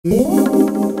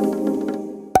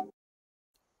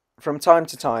From time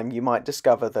to time, you might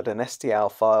discover that an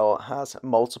STL file has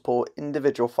multiple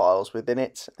individual files within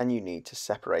it, and you need to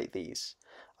separate these.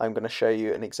 I'm going to show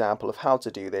you an example of how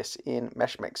to do this in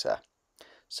Meshmixer.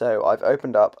 So I've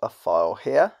opened up a file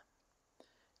here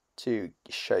to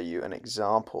show you an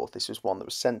example. This was one that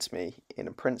was sent to me in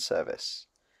a print service.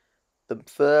 The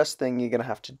first thing you're going to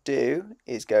have to do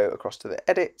is go across to the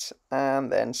edit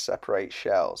and then separate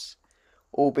shells.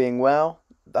 All being well,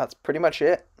 that's pretty much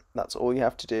it. That's all you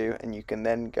have to do, and you can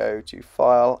then go to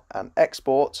File and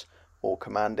Export, or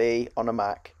Command E on a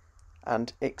Mac,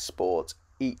 and export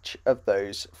each of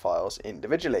those files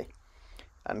individually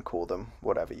and call them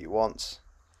whatever you want.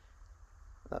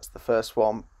 That's the first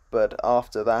one, but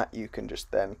after that you can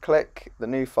just then click the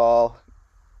new file,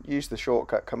 use the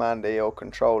shortcut Command E or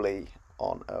Control E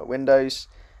on Windows,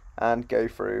 and go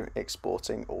through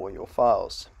exporting all your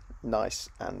files. Nice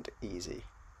and easy.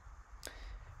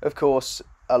 Of course,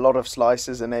 a lot of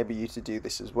slicers enable you to do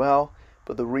this as well,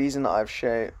 but the reason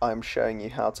I'm showing you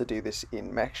how to do this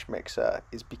in Meshmixer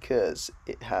is because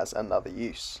it has another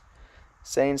use.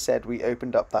 Say instead we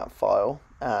opened up that file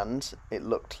and it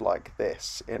looked like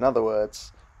this. In other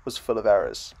words, was full of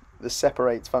errors. The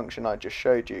separate function I just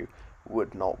showed you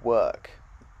would not work.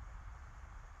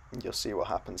 You'll see what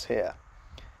happens here.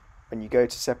 When you go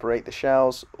to separate the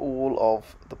shells, all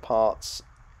of the parts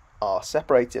are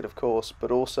separated, of course,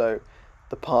 but also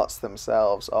the parts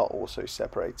themselves are also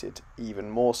separated even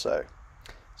more so.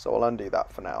 So I'll undo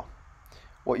that for now.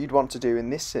 What you'd want to do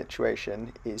in this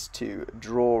situation is to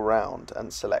draw around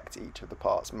and select each of the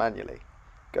parts manually.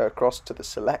 Go across to the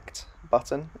Select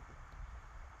button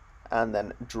and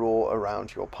then draw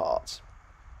around your part.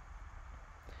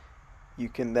 You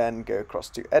can then go across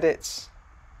to Edit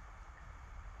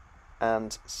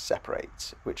and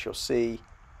Separate, which you'll see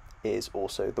is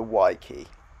also the Y key.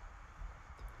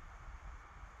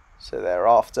 So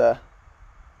thereafter,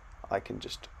 I can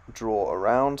just draw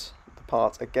around the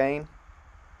part again,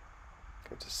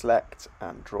 go to Select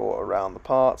and draw around the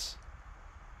part,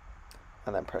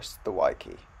 and then press the Y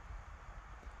key,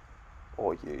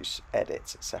 or use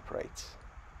Edit Separate.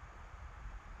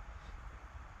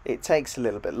 It takes a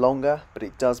little bit longer, but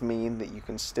it does mean that you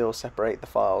can still separate the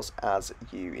files as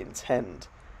you intend.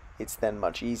 It's then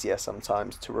much easier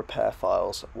sometimes to repair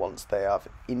files once they have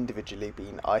individually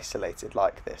been isolated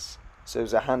like this. So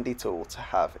it's a handy tool to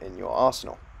have in your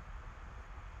arsenal.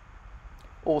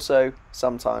 Also,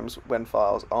 sometimes when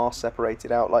files are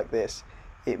separated out like this,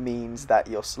 it means that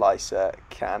your slicer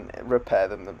can repair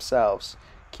them themselves.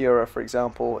 Cura, for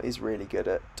example, is really good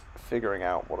at figuring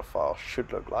out what a file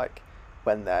should look like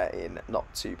when they're in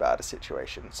not too bad a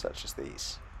situation such as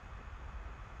these.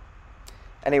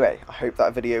 Anyway, I hope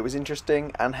that video was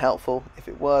interesting and helpful. If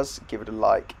it was, give it a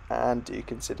like and do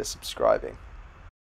consider subscribing.